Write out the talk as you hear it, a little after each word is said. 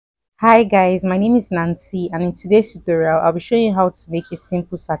Hi guys, my name is Nancy and in today's tutorial I'll be showing you how to make a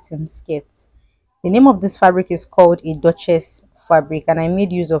simple satin skirt. The name of this fabric is called a Duchess fabric and I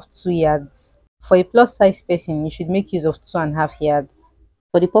made use of 2 yards. For a plus size person, you should make use of 2.5 yards.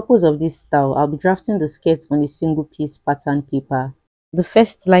 For the purpose of this style, I'll be drafting the skirt on a single piece pattern paper. The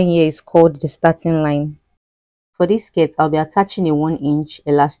first line here is called the starting line. For this skirt, I'll be attaching a 1-inch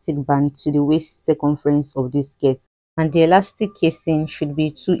elastic band to the waist circumference of this skirt and the elastic casing should be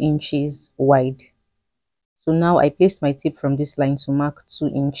 2 inches wide. So now I placed my tip from this line to mark 2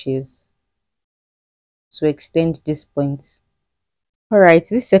 inches to extend this point. Alright,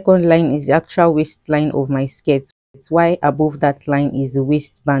 this second line is the actual waistline of my skirt. Why above that line is the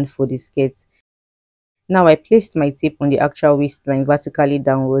waistband for the skirt. Now I placed my tip on the actual waistline vertically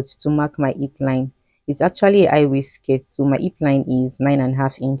downwards to mark my hip line. It's actually a high waist skirt, so my hip line is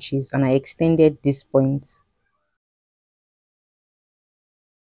 9.5 inches and I extended this point.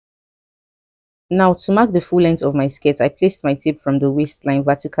 Now to mark the full length of my skirt, I placed my tip from the waistline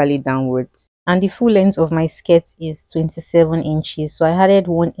vertically downwards. And the full length of my skirt is 27 inches, so I added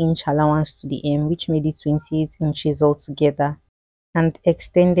 1 inch allowance to the hem, which made it 28 inches altogether, and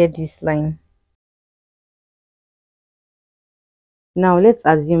extended this line. Now let's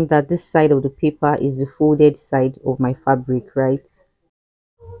assume that this side of the paper is the folded side of my fabric, right?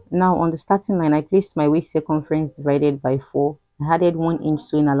 Now on the starting line, I placed my waist circumference divided by 4. I added 1 inch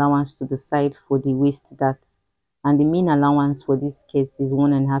sewing allowance to the side for the waist dart, and the mean allowance for this skirt is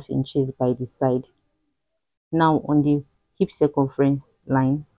 1.5 inches by the side. Now on the hip circumference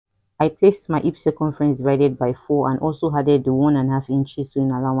line, I placed my hip circumference divided by 4 and also added the 1.5 inches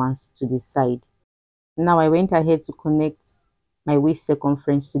sewing allowance to the side. Now I went ahead to connect my waist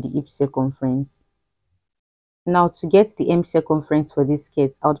circumference to the hip circumference. Now to get the hem circumference for this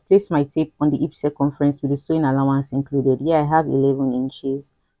skirt, I would place my tape on the hip circumference with the sewing allowance included. Here I have 11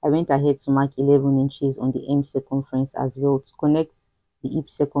 inches. I went ahead to mark 11 inches on the hem circumference as well to connect the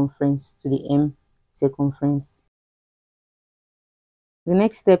hip circumference to the hem circumference. The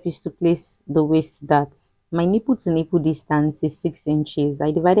next step is to place the waist dart. My nipple to nipple distance is 6 inches.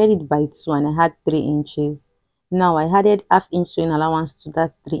 I divided it by 2 and I had 3 inches. Now I added half-inch sewing allowance to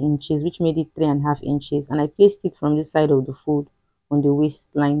that 3 inches, which made it 3.5 inches, and I placed it from the side of the fold on the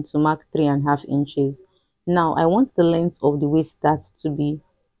waistline to mark 3.5 inches. Now I want the length of the waist dart to be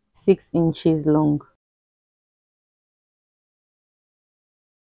 6 inches long.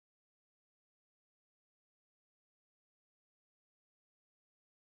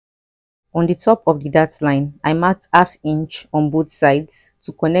 On the top of the dart line, I marked half-inch on both sides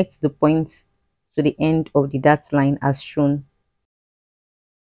to connect the points to the end of the dart line as shown.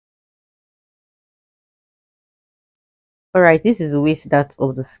 Alright, this is the waist dart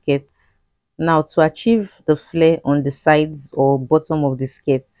of the skirt. Now to achieve the flare on the sides or bottom of the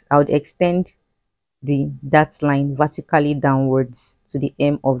skirt, I would extend the dart line vertically downwards to the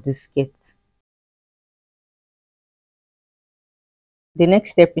hem of the skirt. The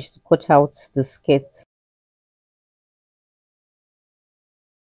next step is to cut out the skirt.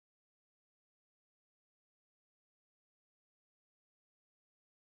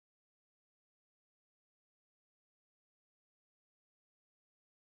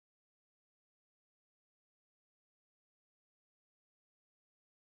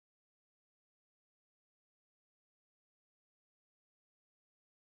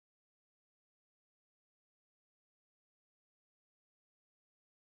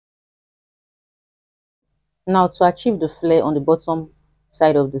 Now to achieve the flare on the bottom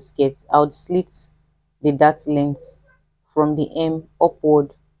side of the skirt, I would slit the dart length from the hem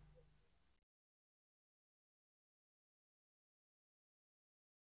upward.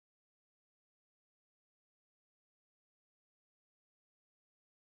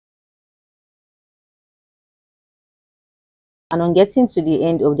 And on getting to the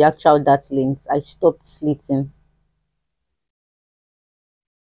end of the actual dart length, I stopped slitting.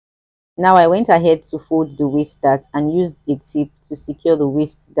 Now I went ahead to fold the waist dart and used a tip to secure the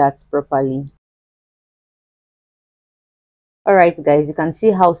waist dart properly. Alright guys, you can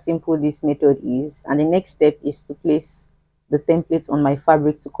see how simple this method is, and the next step is to place the template on my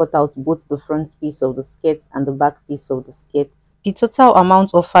fabric to cut out both the front piece of the skirt and the back piece of the skirt. The total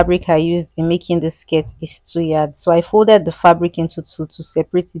amount of fabric I used in making the skirt is 2 yards, so I folded the fabric into 2 to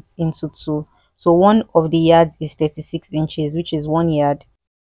separate it into 2. So one of the yards is 36 inches, which is 1 yard.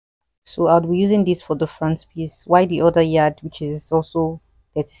 So I'll be using this for the front piece, while the other yard, which is also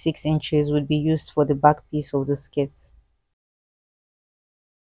 36 inches, would be used for the back piece of the skirt.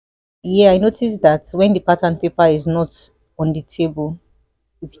 Yeah, I noticed that when the pattern paper is not on the table,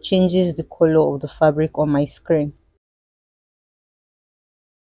 it changes the color of the fabric on my screen.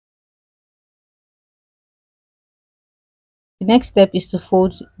 The next step is to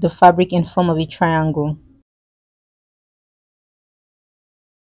fold the fabric in form of a triangle.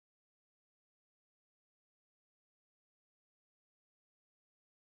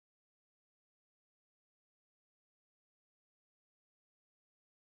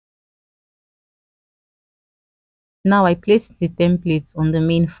 Now I place the template on the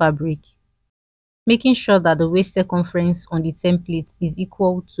main fabric, making sure that the waist circumference on the template is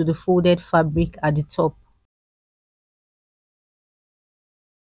equal to the folded fabric at the top.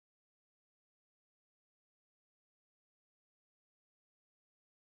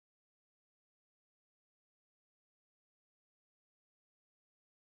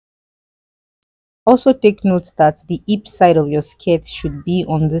 Also take note that the hip side of your skirt should be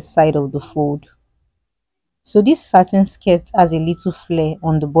on this side of the fold. So this satin skirt has a little flare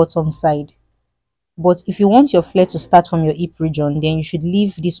on the bottom side. But if you want your flare to start from your hip region, then you should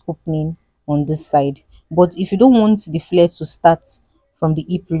leave this opening on this side. But if you don't want the flare to start from the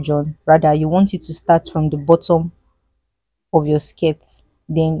hip region, rather you want it to start from the bottom of your skirt,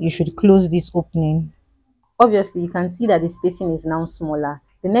 then you should close this opening. Obviously, you can see that the spacing is now smaller.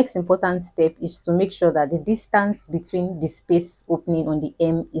 The next important step is to make sure that the distance between the space opening on the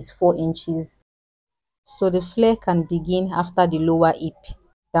hem is 4 inches. So the flare can begin after the lower hip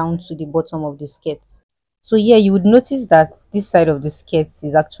down to the bottom of the skirt. So here you would notice that this side of the skirt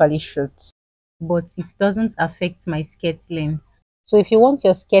is actually short, but it doesn't affect my skirt length. So if you want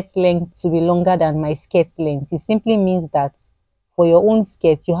your skirt length to be longer than my skirt length, it simply means that for your own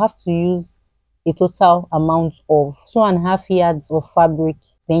skirt, you have to use a total amount of 2.5 yards of fabric.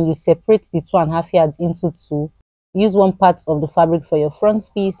 Then you separate the 2.5 yards into two. Use one part of the fabric for your front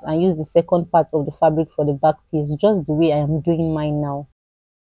piece and use the second part of the fabric for the back piece, just the way I am doing mine now.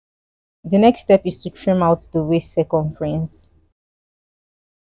 The next step is to trim out the waist circumference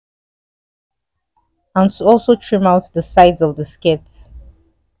and to also trim out the sides of the skirt.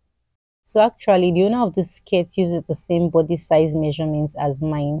 So actually the owner of the skirt uses the same body size measurements as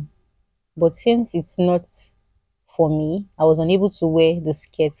mine, but since it's not for me, I was unable to wear the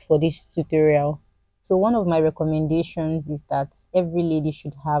skirt for this tutorial. So one of my recommendations is that every lady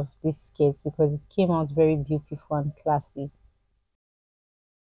should have this skirt because it came out very beautiful and classy.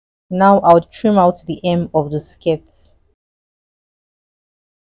 Now I'll trim out the hem of the skirt.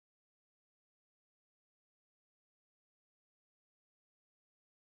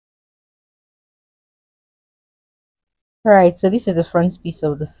 Right, so this is the front piece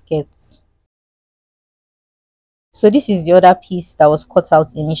of the skirt. So this is the other piece that was cut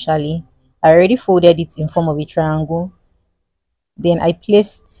out initially. I already folded it in form of a triangle. Then I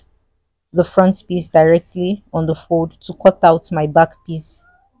placed the front piece directly on the fold to cut out my back piece.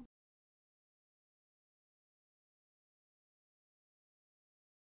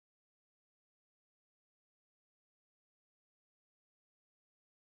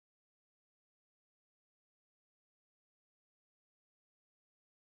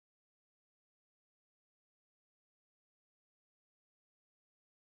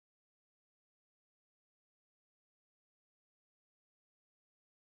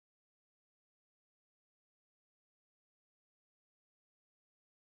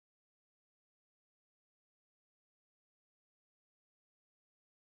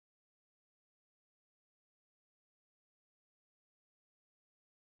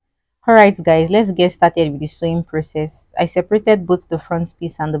 Alright guys, let's get started with the sewing process. I separated both the front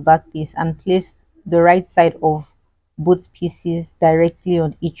piece and the back piece and placed the right side of both pieces directly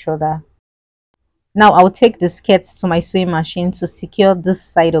on each other. Now I'll take the skirt to my sewing machine to secure this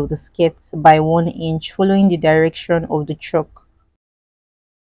side of the skirt by 1 inch, following the direction of the chalk.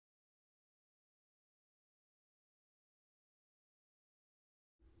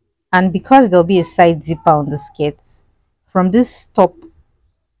 And because there'll be a side zipper on the skirt, from this top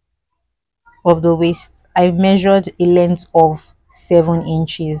of the waist, I measured a length of 7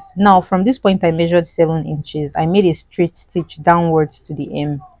 inches. Now from this point I measured 7 inches. I made a straight stitch downwards to the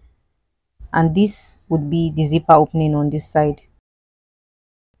hem, and this would be the zipper opening on this side.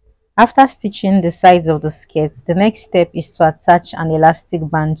 After stitching the sides of the skirt, the next step is to attach an elastic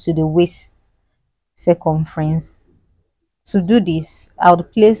band to the waist circumference. To do this, I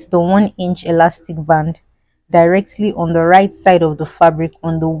would place the 1 inch elastic band directly on the right side of the fabric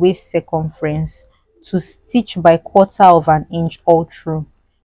on the waist circumference to stitch by 1/4 inch all through.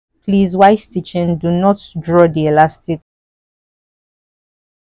 Please, while stitching, do not draw the elastic.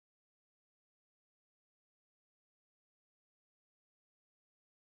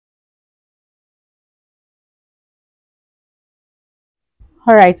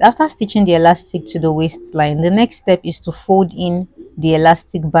 Alright, after stitching the elastic to the waistline, the next step is to fold in the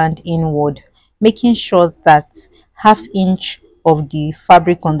elastic band inward, making sure that half inch of the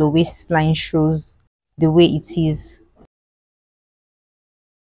fabric on the waistline shows the way it is.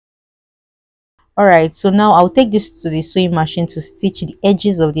 Alright, so now I'll take this to the sewing machine to stitch the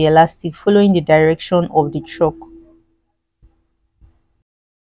edges of the elastic following the direction of the chalk.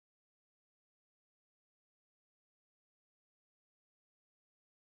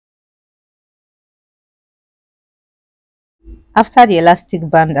 After the elastic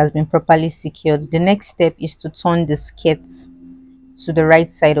band has been properly secured, the next step is to turn the skirt to the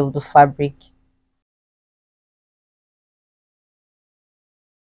right side of the fabric.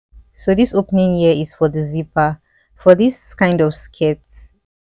 So this opening here is for the zipper. For this kind of skirt,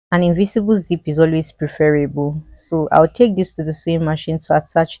 an invisible zip is always preferable. So I'll take this to the sewing machine to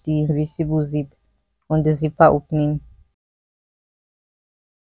attach the invisible zip on the zipper opening.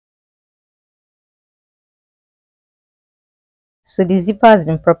 So the zipper has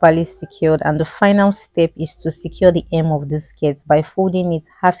been properly secured, and the final step is to secure the hem of the skirt by folding it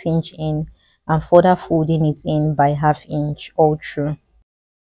half inch in and further folding it in by half inch all through.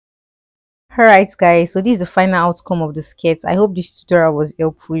 Alright guys, so this is the final outcome of the skirt. I hope this tutorial was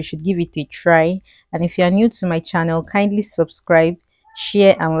helpful. You should give it a try, and if you are new to my channel, kindly subscribe,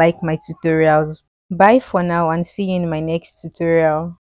 share and like my tutorials. Bye for now and see you in my next tutorial.